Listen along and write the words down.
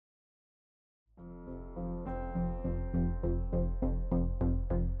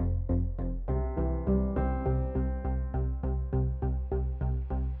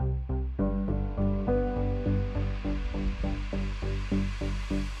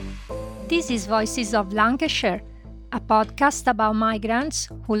This is Voices of Lancashire, a podcast about migrants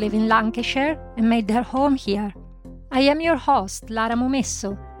who live in Lancashire and made their home here. I am your host, Lara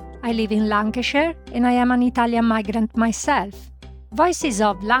Momesso. I live in Lancashire and I am an Italian migrant myself. Voices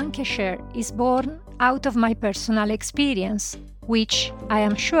of Lancashire is born out of my personal experience, which, I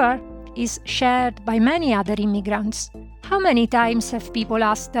am sure, is shared by many other immigrants. How many times have people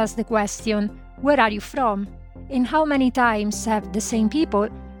asked us the question, "Where are you from?" And how many times have the same people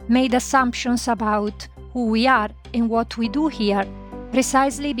made assumptions about who we are and what we do here,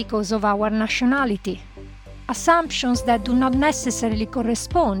 precisely because of our nationality? Assumptions that do not necessarily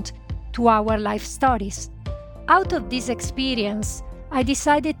correspond to our life stories. Out of this experience, I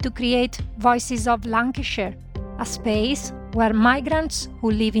decided to create Voices of Lancashire, a space where migrants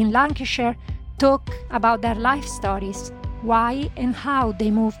who live in Lancashire talk about their life stories, why and how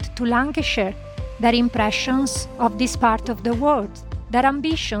they moved to Lancashire, their impressions of this part of the world, their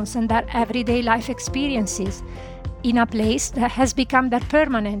ambitions and their everyday life experiences in a place that has become their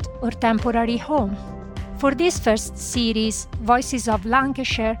permanent or temporary home. For this first series, Voices of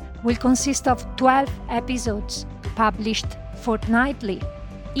Lancashire will consist of 12 episodes, published fortnightly,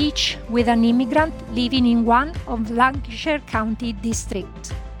 each with an immigrant living in one of Lancashire County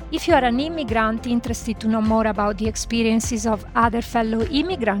districts. If you are an immigrant interested to know more about the experiences of other fellow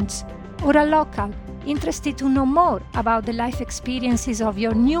immigrants, or a local interested to know more about the life experiences of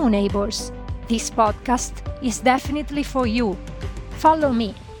your new neighbors, this podcast is definitely for you. Follow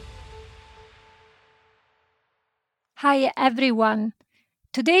me. Hi everyone.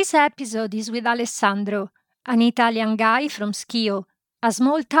 Today's episode is with Alessandro, an Italian guy from Schio, a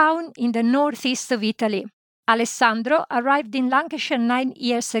small town in the northeast of Italy. Alessandro arrived in Lancashire 9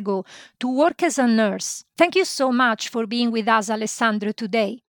 years ago to work as a nurse. Thank you so much for being with us, Alessandro,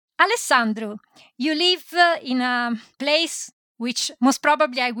 today. Alessandro, you live in a place which most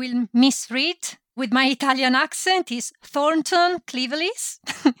probably I will misread with my Italian accent, is Thornton Clevelis,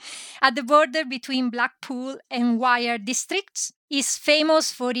 at the border between Blackpool and Wyre districts. Is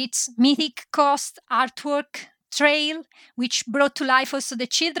famous for its mythic coast artwork trail, which brought to life also the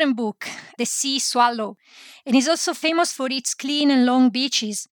children book, The Sea Swallow, and is also famous for its clean and long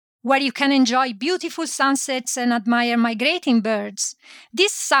beaches, where you can enjoy beautiful sunsets and admire migrating birds.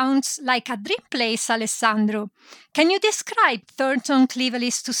 This sounds like a dream place, Alessandro. Can you describe Thornton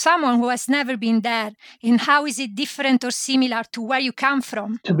Clevelis to someone who has never been there, and how is it different or similar to where you come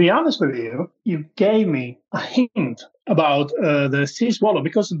from? To be honest with you, you gave me a hint about the sea swallow,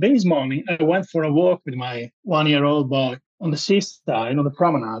 because this morning I went for a walk with my one-year-old boy on the seaside, on the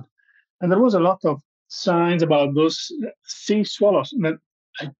promenade, and there was a lot of signs about those sea swallows that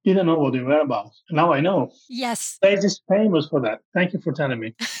I didn't know what they were about. Now I know. Yes. Place is famous for that. Thank you for telling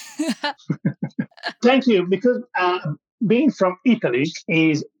me. Thank you, because being from Italy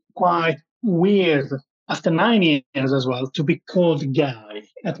is quite weird after 9 years as well to be called guy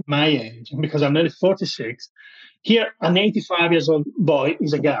at my age, because I'm nearly 46. Here, an 85 years old boy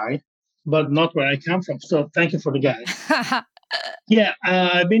is a guy, but not where I come from. So thank you for the guy. Yeah,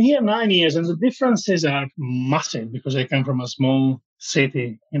 I've been here 9 years, and the differences are massive because I come from a small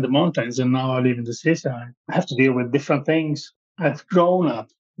city in the mountains, and now I live in the seaside. I have to deal with different things. I've grown up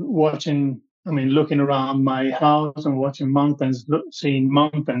looking around my house and watching mountains, seeing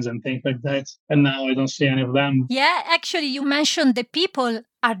mountains and things like that, and now I don't see any of them. Yeah, actually, you mentioned the people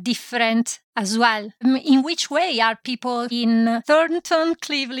are different as well. In which way are people in Thornton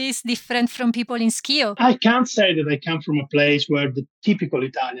Clevelis different from people in Schio? I can't say that I come from a place where the typical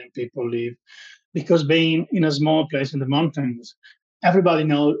Italian people live, because being in a small place in the mountains, everybody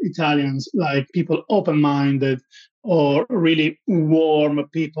knows Italians like people open-minded or really warm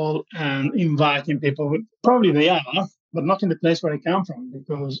people and inviting people. Probably they are, but not in the place where I come from,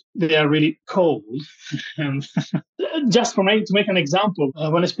 because they are really cold. And just for me, to make an example,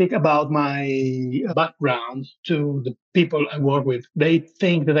 when I speak about my background to the people I work with, they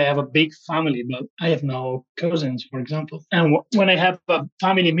think that I have a big family, but I have no cousins, for example. And when I have a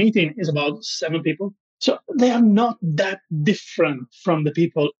family meeting, it's about 7 people. So they are not that different from the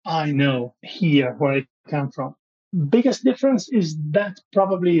people I know here where I come from. Biggest difference is that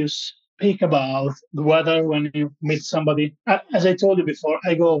probably you speak about the weather when you meet somebody. As I told you before,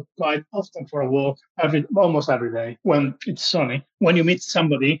 I go quite often for a walk almost every day when it's sunny. When you meet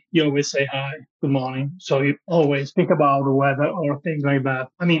somebody, you always say hi, good morning. So you always speak about the weather or things like that.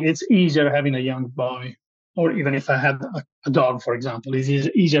 I mean, it's easier having a young boy, or even if I had a dog, for example, it's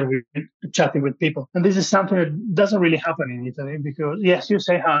easier with chatting with people. And this is something that doesn't really happen in Italy, because yes, you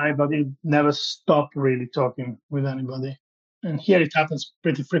say hi, but you never stop really talking with anybody. And here it happens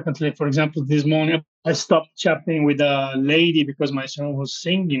pretty frequently. For example, this morning I stopped chatting with a lady because my son was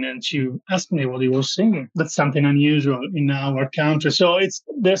singing and she asked me what he was singing. That's something unusual in our country. So it's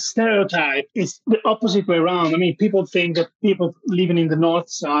the stereotype. It's the opposite way around. I mean, people think that people living in the north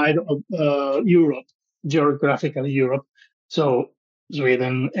side of Europe, geographically Europe, so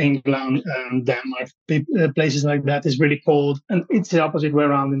Sweden, England, and Denmark, places like that is really cold. And it's the opposite way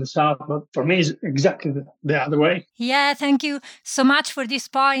around in the south. But for me, it's exactly the other way. Yeah, thank you so much for this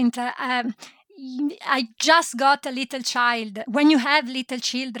point. I just got a little child. When you have little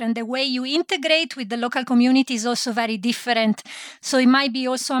children, the way you integrate with the local community is also very different. So it might be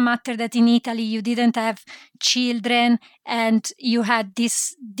also a matter that in Italy you didn't have children and you had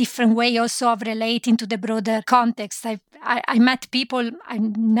this different way also of relating to the broader context. I met people I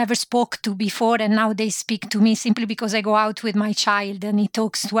never spoke to before, and now they speak to me simply because I go out with my child and he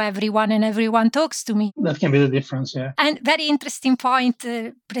talks to everyone and everyone talks to me. That can be the difference, yeah. And very interesting point,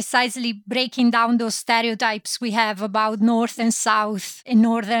 precisely breaking down those stereotypes we have about North and South, and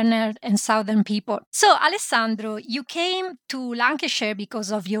Northern and Southern people. So, Alessandro, you came to Lancashire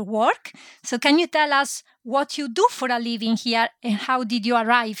because of your work. So can you tell us what you do for a living here and how did you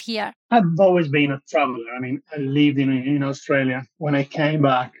arrive here? I've always been a traveler. I mean, I lived in Australia. When I came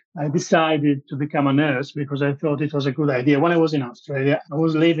back, I decided to become a nurse because I thought it was a good idea. When I was in Australia, I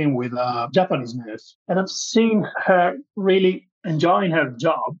was living with a Japanese nurse, and I've seen her really enjoying her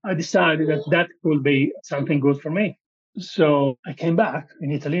job. I decided that that could be something good for me. So I came back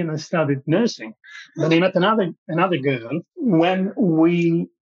in Italy and I started nursing. Then I met another girl. When we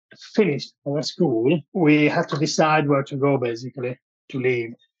finished our school, we had to decide where to go, basically, to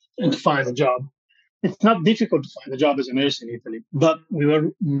leave and to find a job. It's not difficult to find a job as a nurse in Italy, but we were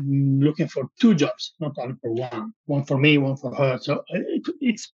looking for two jobs, not only for one for me, one for her. So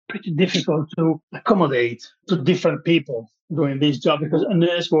it's pretty difficult to accommodate to different people doing this job because a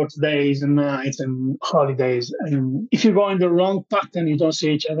nurse works days and nights and holidays. And if you go in the wrong pattern, you don't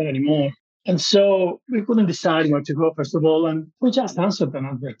see each other anymore. And so we couldn't decide where to go, first of all. And we just answered an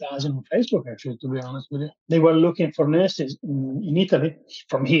advertisement on Facebook, actually, to be honest with you. They were looking for nurses in Italy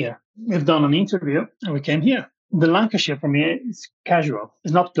from here. We've done an interview and we came here. The Lancashire for me is casual.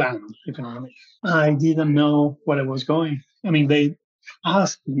 It's not planned, if you know what I mean. I didn't know where I was going. I mean, they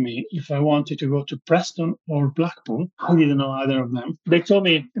asked me if I wanted to go to Preston or Blackpool. I didn't know either of them. They told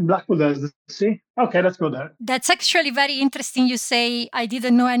me in Blackpool there's the sea. Okay, let's go there. That's actually very interesting. You say, I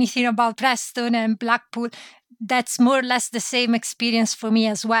didn't know anything about Preston and Blackpool. That's more or less the same experience for me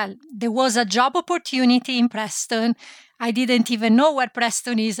as well. There was a job opportunity in Preston. I didn't even know where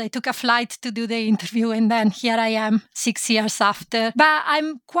Preston is. I took a flight to do the interview and then here I am 6 years after. But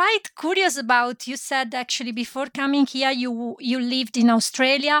I'm quite curious about, you said actually before coming here, you lived in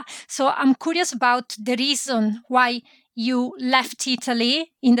Australia. So I'm curious about the reason why you left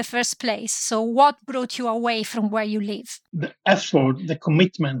Italy in the first place. So what brought you away from where you live? The effort, the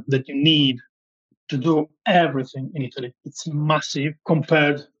commitment that you need to do everything in Italy, it's massive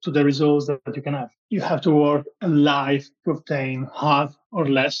compared to the results that you can have. You have to work a life to obtain half or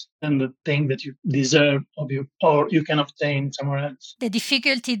less than the thing that you deserve of you, or you can obtain somewhere else. The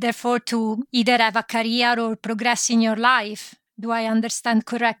difficulty, therefore, to either have a career or progress in your life. Do I understand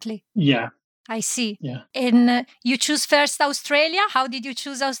correctly? Yeah. I see. Yeah. And you choose first Australia? How did you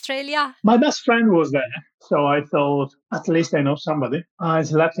choose Australia? My best friend was there. So I thought, at least I know somebody. I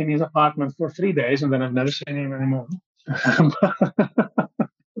slept in his apartment for 3 days and then I've never seen him anymore. I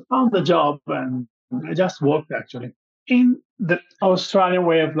found the job and I just worked actually in the Australian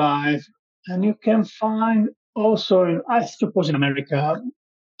way of life. And you can find also, I suppose in America,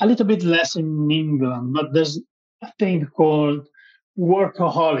 a little bit less in England, but there's a thing called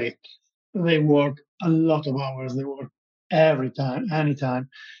workaholic. They work a lot of hours. They work every time, anytime.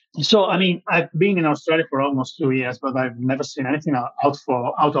 So, I mean, I've been in Australia for almost 2 years, but I've never seen anything out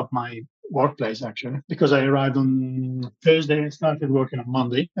of my workplace, actually, because I arrived on Thursday, I started working on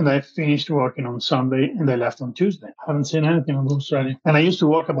Monday, and I finished working on Sunday, and I left on Tuesday. I haven't seen anything of Australia. And I used to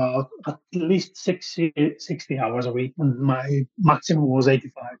work about at least 60 hours a week, and my maximum was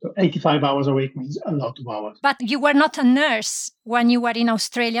 85. So 85 hours a week means a lot of hours. But you were not a nurse when you were in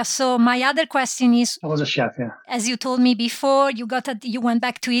Australia. So my other question is, I was a chef, yeah. As you told me before, you went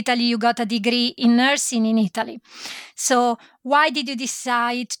back to Italy, you got a degree in nursing in Italy. So why did you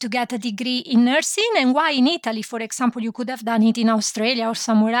decide to get a degree in nursing, and why in Italy? For example, you could have done it in Australia or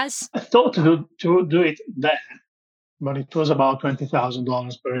somewhere else. I thought to do it there, but it was about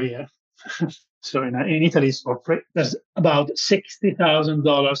 $20,000 per year. So in Italy, it's for free. There's about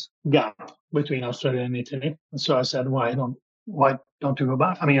 $60,000 gap between Australia and Italy. And so I said, why don't you go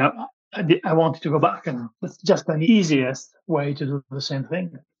back? I mean, I wanted to go back, and it's just an easiest way to do the same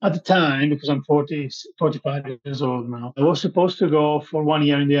thing. At the time, because I'm 45 years old now, I was supposed to go for 1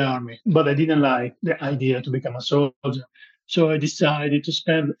 year in the army, but I didn't like the idea to become a soldier. So I decided to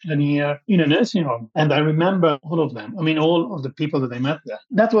spend a year in a nursing home. And I remember all of them. I mean, all of the people that I met there.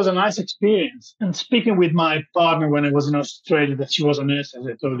 That was a nice experience. And speaking with my partner when I was in Australia, that she was a nurse, as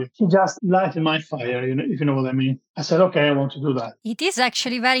I told you, she just lighted my fire, if you know what I mean. I said, okay, I want to do that. It is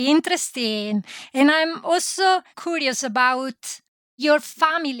actually very interesting. And I'm also curious about your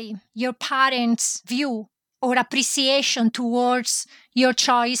family, your parents' view or appreciation towards your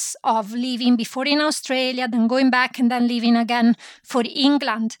choice of living before in Australia, then going back and then living again for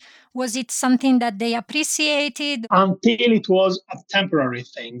England. Was it something that they appreciated? Until it was a temporary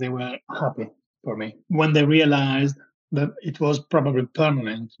thing, they were happy for me. When they realized that it was probably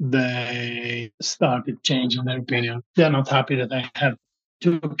permanent, they started changing their opinion. They're not happy that I have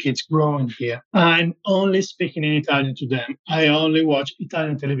two kids growing here. I'm only speaking in Italian to them. I only watch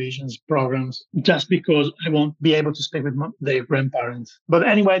Italian television programs just because I won't be able to speak with their grandparents. But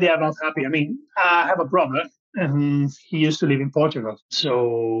anyway, they are not happy. I mean, I have a brother and he used to live in Portugal.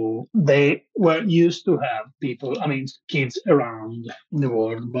 So they were used to have people, I mean, kids around the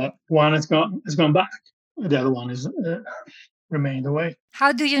world, but one has gone back. The other one is remained away.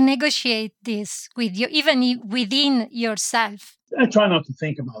 How do you negotiate this with you, even within yourself? I try not to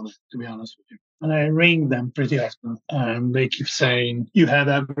think about it, to be honest with you. And I ring them pretty often, and they keep saying, "You had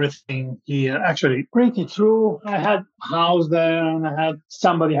everything here." Actually, pretty true. I had a house there, and I had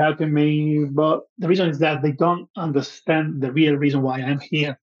somebody helping me. But the reason is that they don't understand the real reason why I'm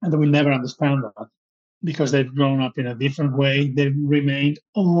here, and they will never understand that because they've grown up in a different way. They've remained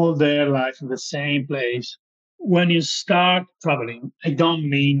all their life in the same place. When you start traveling, I don't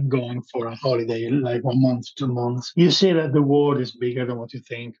mean going for a holiday like 1 month, 2 months. You see that the world is bigger than what you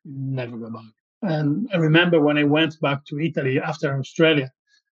think. Never go back. And I remember when I went back to Italy after Australia,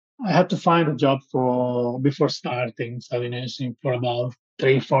 I had to find a job for before starting study nursing for about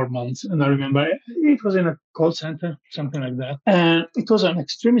 3, 4 months. And I remember it was in a call center, something like that. And it was an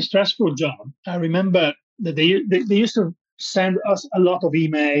extremely stressful job. I remember that they used to send us a lot of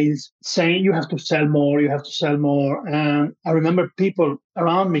emails saying you have to sell more, you have to sell more. And I remember people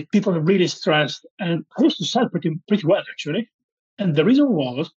around me, people really stressed. And I used to sell pretty well actually. And the reason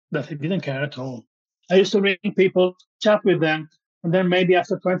was that I didn't care at all. I used to ring people, chat with them, and then maybe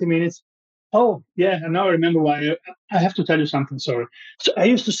after 20 minutes, oh, yeah, and now I remember why. I have to tell you something, sorry. So I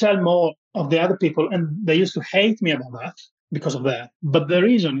used to sell more of the other people, and they used to hate me about that because of that. But the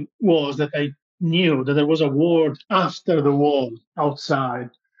reason was that I knew that there was a world after the wall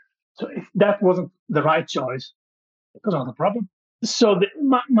outside. So if that wasn't the right choice, it was not a problem. So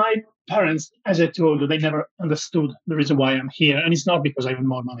my parents, as I told you, they never understood the reason why I'm here. And it's not because I have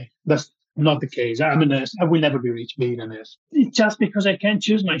more money. That's not the case. I'm a nurse. I will never be rich being a nurse. It's just because I can't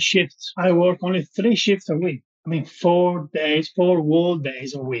choose my shifts. I work only 3 shifts a week. I mean, 4 days, 4 whole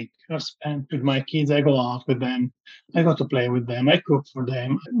days a week are spent with my kids. I go out with them. I go to play with them. I cook for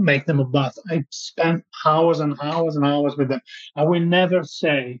them, make them a bath. I spend hours and hours and hours with them. I will never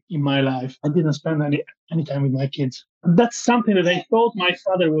say in my life I didn't spend any time with my kids. That's something that I thought my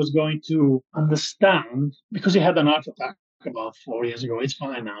father was going to understand because he had an heart attack about 4 years ago. It's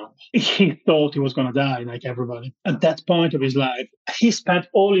fine now. He thought he was going to die like everybody. At that point of his life, he spent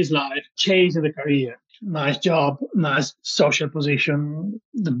all his life chasing the career. Nice job, nice social position,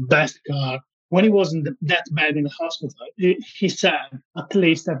 the best car. When he was in that bed in the hospital, he said, "At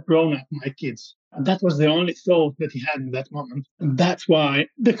least I've grown up my kids." And that was the only thought that he had in that moment. And that's why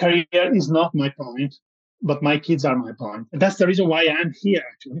the career is not my point, but my kids are my point. And that's the reason why I'm here,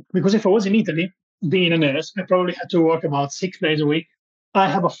 actually. Because if I was in Italy, being a nurse, I probably had to work about 6 days a week. I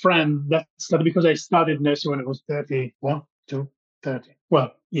have a friend that studied because I studied nursing when I was 31, 2, 30.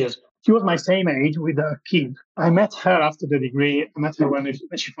 Well, yes. She was my same age with a kid. I met her after the degree. I met her when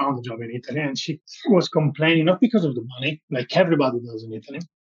she found a job in Italy, and she was complaining, not because of the money, like everybody does in Italy,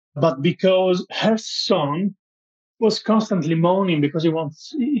 but because her son was constantly moaning because he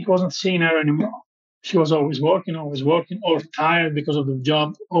wasn't seeing her anymore. She was always working, or tired because of the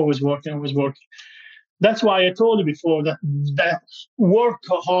job, always working, always working. That's why I told you before that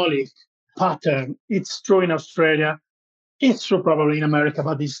workaholic pattern, it's true in Australia. It's true probably in America,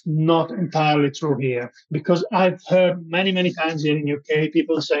 but it's not entirely true here because I've heard many, many times here in UK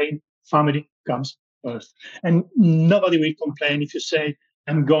people saying family comes first. And nobody will complain if you say,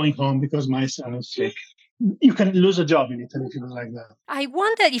 I'm going home because my son is sick. you can lose a job in Italy if you do like that. I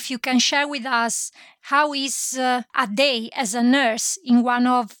wonder if you can share with us how is a day as a nurse in one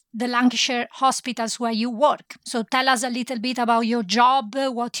of the Lancashire hospitals where you work. So tell us a little bit about your job,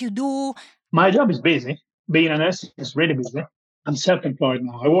 what you do. My job is busy. Being a nurse is really busy. I'm self-employed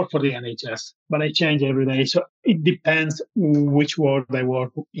now. I work for the NHS, but I change every day. So it depends which ward I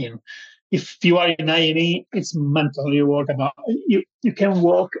work in. If you are in A&E, it's mental. You can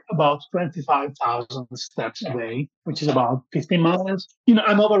walk about 25,000 steps a day, which is about 15 miles.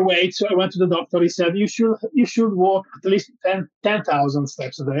 I'm overweight, so I went to the doctor. He said you should walk at least 10,000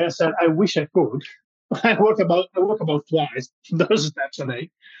 steps a day. I said I wish I could. I walk about twice those steps a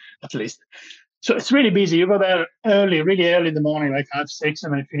day, at least. So it's really busy. You go there early, really early in the morning, like 5, 6,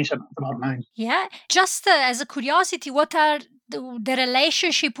 and I finish at about 9. Yeah. Just as a curiosity, what are the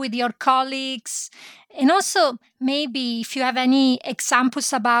relationship with your colleagues? And also, maybe if you have any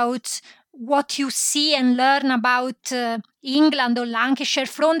examples about what you see and learn about England or Lancashire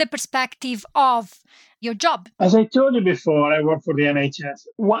from the perspective of your job. As I told you before, I work for the NHS.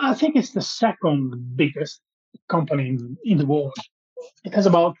 Well, I think it's the second biggest company in the world. It has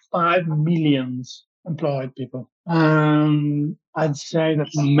about 5 million employed people. I'd say that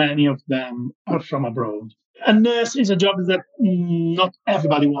many of them are from abroad. A nurse is a job that not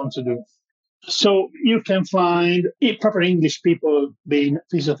everybody wants to do. So you can find proper English people being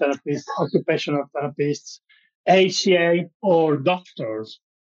physiotherapists, occupational therapists, HCA, or doctors.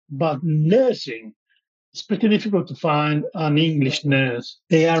 But nursing, it's pretty difficult to find an English nurse.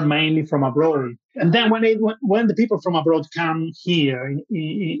 They are mainly from abroad. And then when the people from abroad come here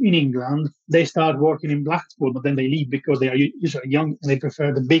in England, they start working in Blackpool, but then they leave because they are usually young and they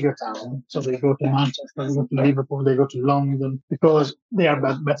prefer the bigger town. So they go to Manchester, they go to Liverpool, they go to London because they are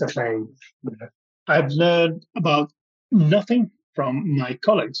better paid. I've learned about nothing from my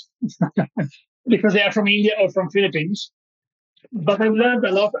colleagues because they are from India or from Philippines. But I've learned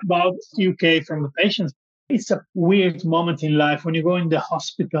a lot about UK from the patients. It's a weird moment in life. When you go in the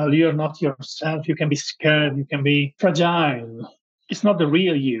hospital, you're not yourself. You can be scared. You can be fragile. It's not the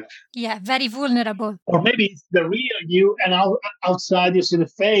real you. Yeah, very vulnerable. Or maybe it's the real you, and outside you see the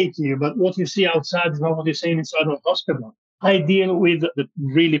fake you. But what you see outside is not what you see inside of a hospital. I deal with the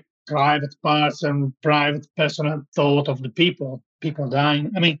really private parts and private personal thought of the people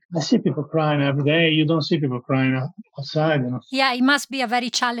dying. I mean, I see people crying every day. You don't see people crying outside. Yeah, it must be a very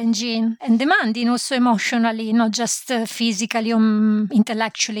challenging and demanding also emotionally, not just physically or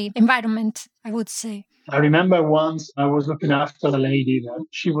intellectually environment, I would say. I remember once I was looking after a lady that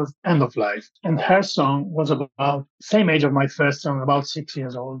she was end of life, and her son was about same age of my first son, about 6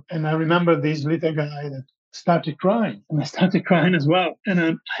 years old. And I remember this little guy that started crying, and I started crying as well. And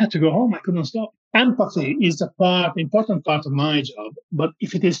I had to go home. I couldn't stop. Empathy is important part of my job, but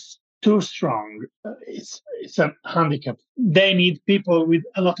if it is too strong, it's a handicap. They need people with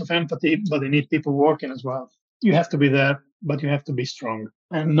a lot of empathy, but they need people working as well. You have to be there, but you have to be strong.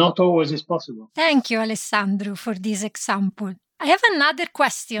 And not always is possible. Thank you, Alessandro, for this example. I have another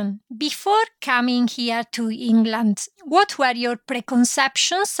question. Before coming here to England, what were your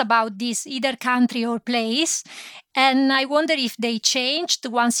preconceptions about this either country or place? And I wonder if they changed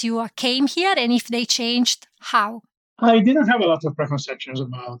once you came here, and if they changed, how? I didn't have a lot of preconceptions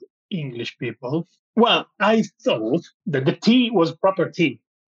about English people. Well, I thought that the tea was proper tea,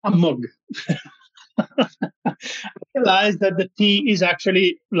 a mug. I realized that the tea is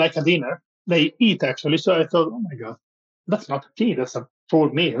actually like a dinner. They eat actually. So I thought, oh my God, that's not a tea, that's a full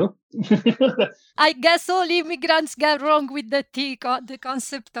meal. I guess all immigrants get wrong with the tea, the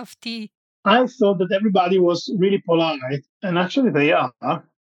concept of tea. I thought that everybody was really polite, and actually they are.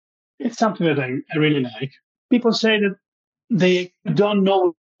 It's something that I really like. People say that they don't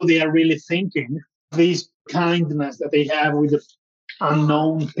know what they are really thinking. This kindness that they have with the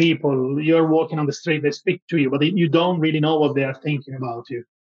unknown people. You're walking on the street, they speak to you, but you don't really know what they are thinking about you.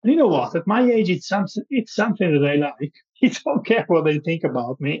 And you know what? At my age, it's something that I like. I don't care what they think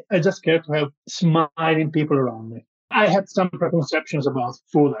about me. I just care to have smiling people around me. I had some preconceptions about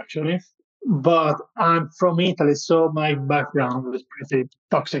food, actually, but I'm from Italy, so my background is pretty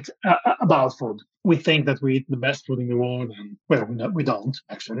toxic about food. We think that we eat the best food in the world, and well, we don't,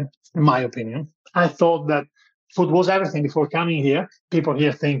 actually, in my opinion. I thought that food was everything before coming here. People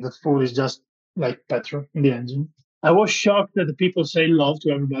here think that food is just like petrol in the engine. I was shocked that the people say love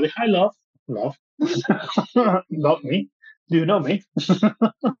to everybody. Hi, love. Love. Love me. Do you know me?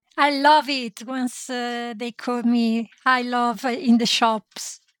 I love it once they call me I love in the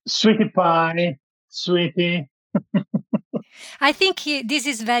shops. Sweetie pie, sweetie. I think this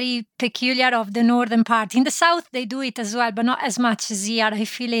is very peculiar of the northern part. In the south, they do it as well, but not as much as here. I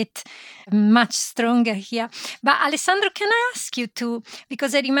feel it much stronger here. But Alessandro, can I ask you to,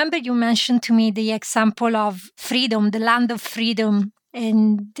 because I remember you mentioned to me the example of freedom, the land of freedom,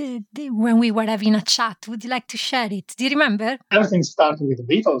 and when we were having a chat. Would you like to share it? Do you remember? Everything started with the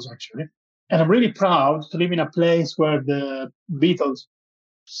Beatles, actually. And I'm really proud to live in a place where the Beatles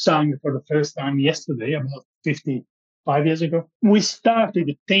sang for the first time yesterday, about 55 years ago. We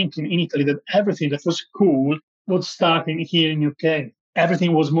started thinking in Italy that everything that was cool was starting here in UK.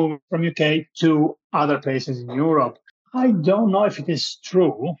 Everything was moving from UK to other places in Europe. I don't know if it is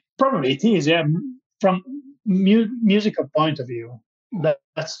true. Probably it is, yeah. From musical point of view,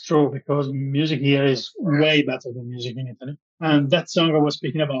 that's true because music here is way better than music in Italy. And that song I was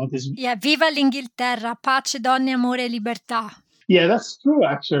speaking about is Yeah, Viva l'Inghilterra, pace, donne, amore, libertà. Yeah, that's true,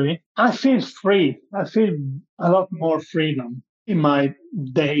 actually. I feel free. I feel a lot more freedom in my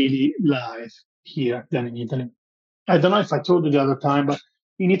daily life here than in Italy. I don't know if I told you the other time, but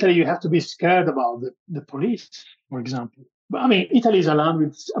in Italy, you have to be scared about the police, for example. But I mean, Italy is a land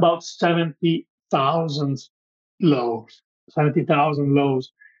with about 70,000 laws, 70,000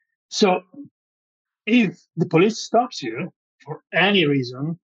 laws. So if the police stops you for any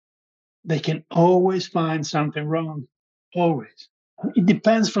reason, they can always find something wrong. Always. It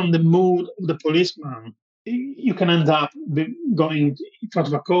depends from the mood of the policeman. You can end up going in front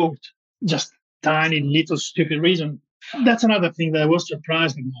of a court, just tiny little stupid reason. That's another thing that I was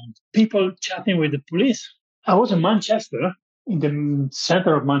surprised about. People chatting with the police. I was in Manchester, in the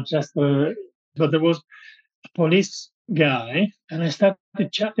center of Manchester, but there was a police guy, and I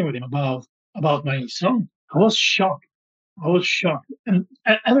started chatting with him about my son. I was shocked. I was shocked. And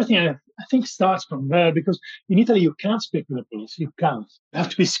everything I think starts from there because in Italy you can't speak with the police. You can't. You have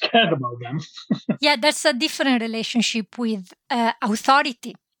to be scared about them. Yeah, that's a different relationship with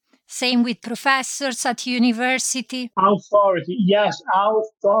authority. Same with professors at university. Authority, yes,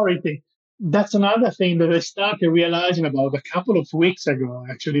 authority. That's another thing that I started realizing about a couple of weeks ago,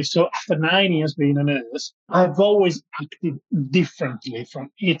 actually. So after 9 years being a nurse, I've always acted differently from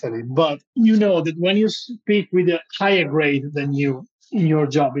Italy. But you know that when you speak with a higher grade than you in your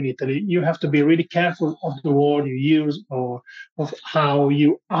job in Italy, you have to be really careful of the word you use or of how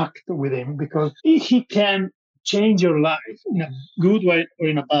you act with him because he can change your life in a good way or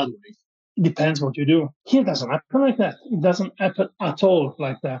in a bad way. It depends what you do. Here it doesn't happen like that. It doesn't happen at all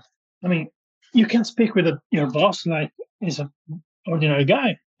like that. I mean, you can speak with your boss like he's an ordinary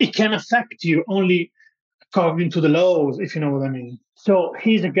guy. It can affect you only according to the laws, if you know what I mean. So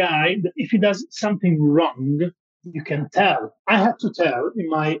he's a guy that if he does something wrong, you can tell. I had to tell in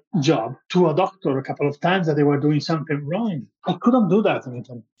my job to a doctor a couple of times that they were doing something wrong. I couldn't do that in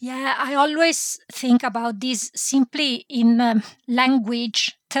Italy. Yeah, I always think about this simply in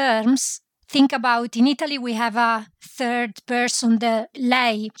language terms. Think about in Italy, we have a third person, the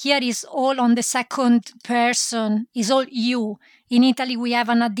lei. Here is all on the second person, is all you. In Italy, we have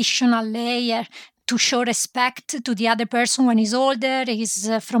an additional layer to show respect to the other person when he's older, he's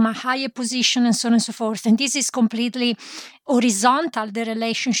from a higher position, and so on and so forth. And this is completely horizontal, the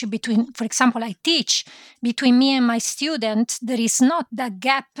relationship between, for example, I teach, between me and my student, there is not that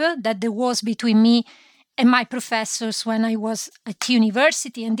gap that there was between me and my professors when I was at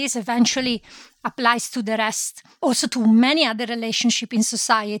university. And this eventually applies to the rest, also to many other relationships in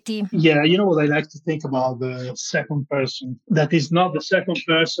society. Yeah, you know what I like to think about the second person. That is not the second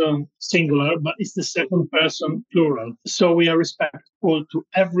person singular, but it's the second person plural. So we are respectful to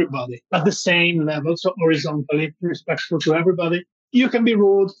everybody at the same level, so horizontally respectful to everybody. You can be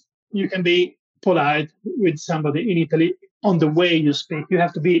rude, you can be polite with somebody in Italy on the way you speak. You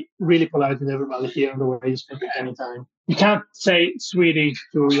have to be really polite with everybody here on the way you speak anytime. You can't say sweetie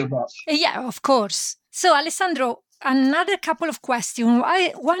to your boss. Yeah, of course. So, Alessandro, another couple of questions.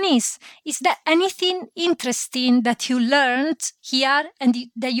 One is there anything interesting that you learned here and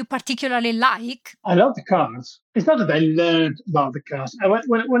that you particularly like? I love the cars. It's not that I learned about the cars.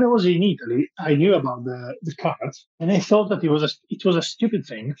 When I was in Italy, I knew about the cars, and I thought that it was a stupid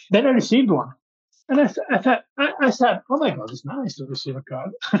thing. Then I received one, and I said, "Oh my God, it's nice to receive a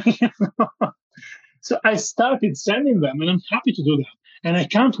card." So I started sending them, and I'm happy to do that. And I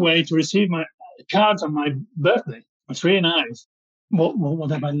can't wait to receive my cards on my birthday. It's really nice. What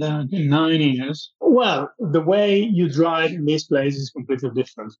have I learned in 9 years? Well, the way you drive in this place is completely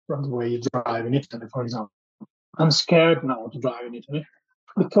different from the way you drive in Italy, for example. I'm scared now to drive in Italy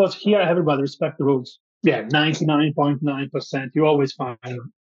because here everybody respects the rules. Yeah, 99.9%. You always find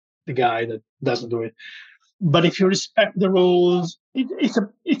the guy that doesn't do it. But if you respect the rules,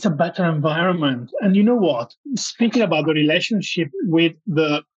 it's a better environment. And you know what? Speaking about the relationship with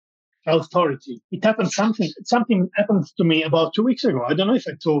the authority, it happened something happened to me about 2 weeks ago. I don't know if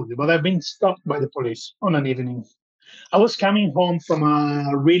I told you, but I've been stopped by the police on an evening. I was coming home from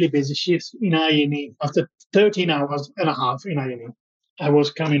a really busy shift in I&E after 13 hours and a half in I&E. I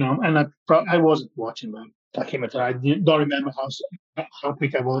was coming home, and I wasn't watching my tachymeter. I don't remember how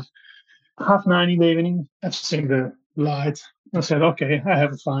quick I was. 9:30 in the evening, I've seen the lights. I said, okay, I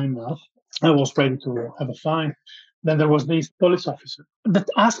have a fine now. I was ready to have a fine. Then there was this police officer that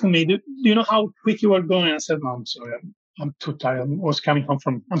asked me, do you know how quick you were going? I said, no, I'm sorry. I'm too tired. I'm coming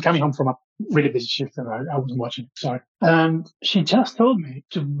home from a really busy shift and I wasn't watching. Sorry. And she just told me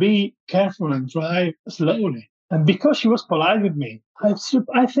to be careful and drive slowly. And because she was polite with me,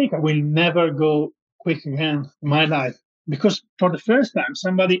 I think I will never go quick again in my life. Because for the first time,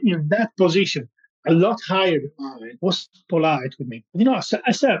 somebody in that position, a lot higher than mine, was polite with me.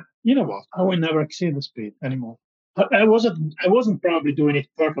 I said, you know what? I will never exceed the speed anymore. I wasn't probably doing it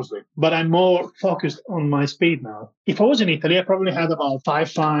purposely, but I'm more focused on my speed now. If I was in Italy, I probably had about 5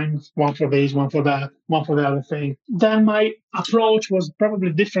 fines, one for this, one for that, one for the other thing. Then my approach was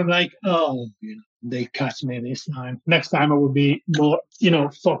probably different. Like, they catch me this time. Next time I would be more,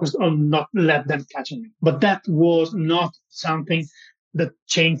 focused on not let them catch me. But that was not something that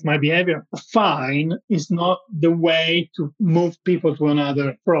changed my behavior. A fine is not the way to move people to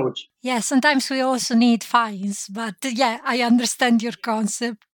another approach. Yeah, sometimes we also need fines, but yeah, I understand your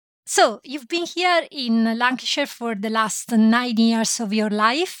concept. So you've been here in Lancashire for the last 9 years of your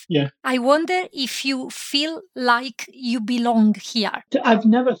life. Yeah. I wonder if you feel like you belong here. I've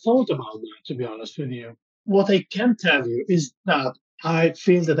never thought about that, to be honest with you. What I can tell you is that I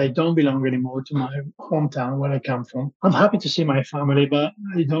feel that I don't belong anymore to my hometown where I come from. I'm happy to see my family, but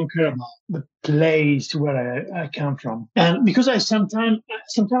I don't care about the place where I come from. And because sometimes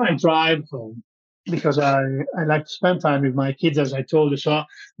I drive home because I like to spend time with my kids, as I told you. So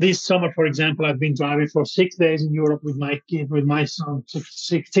this summer, for example, I've been driving for 6 days in Europe with my son,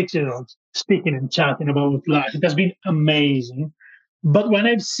 6-year-old, speaking and chatting about life. It has been amazing. But when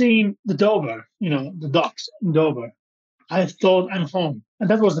I've seen the docks in Dover, I thought I'm home. And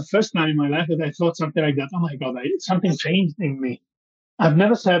that was the first time in my life that I thought something like that. Oh my God, something changed in me. I've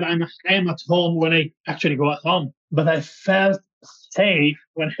never said I am at home when I actually go at home, but I felt safe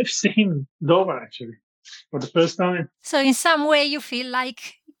when I've seen Dover actually for the first time. So in some way you feel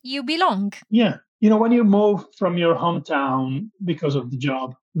like you belong. Yeah. When you move from your hometown because of the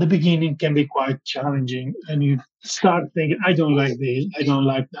job, the beginning can be quite challenging and you start thinking, I don't like this, I don't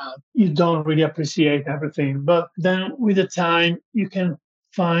like that. You don't really appreciate everything. But then with the time, you can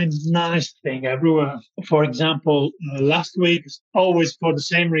find nice thing everywhere. For example, last week, always for the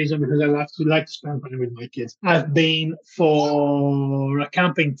same reason, because I like to spend time with my kids. I've been for a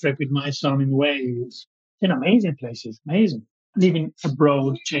camping trip with my son in Wales. In amazing places, amazing. Living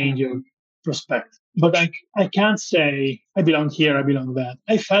abroad change your perspective. But I can't say I belong here, I belong there.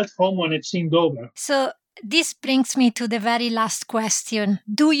 I felt home when it seemed over. So this brings me to the very last question.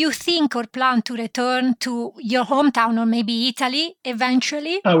 Do you think or plan to return to your hometown or maybe Italy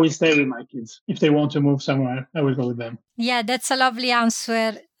eventually? I will stay with my kids. If they want to move somewhere, I will go with them. Yeah, that's a lovely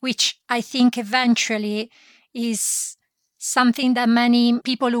answer, which I think eventually is something that many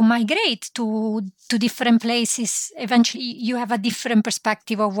people who migrate to different places, eventually you have a different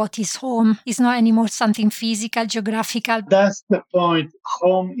perspective of what is home. It's not anymore something physical, geographical. That's the point.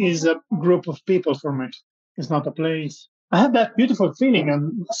 Home is a group of people for me. It's not a place. I have that beautiful feeling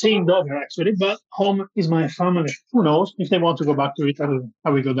and seeing Dover actually, but home is my family. Who knows? If they want to go back to Italy, I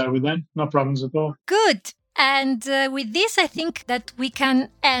will go there with them. No problems at all. Good. And with this, I think that we can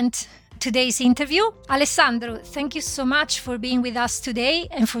end today's interview. Alessandro, thank you so much for being with us today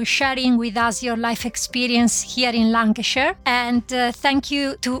and for sharing with us your life experience here in Lancashire. And thank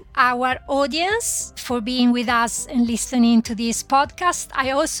you to our audience for being with us and listening to this podcast. I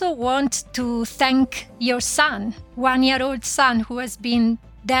also want to thank your son, 1-year-old son, who has been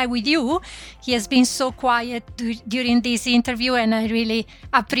there with you. He has been so quiet during this interview, and I really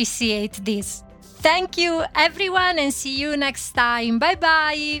appreciate this. Thank you, everyone, and see you next time.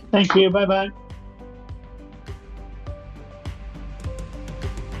 Bye-bye. Thank you. Bye-bye.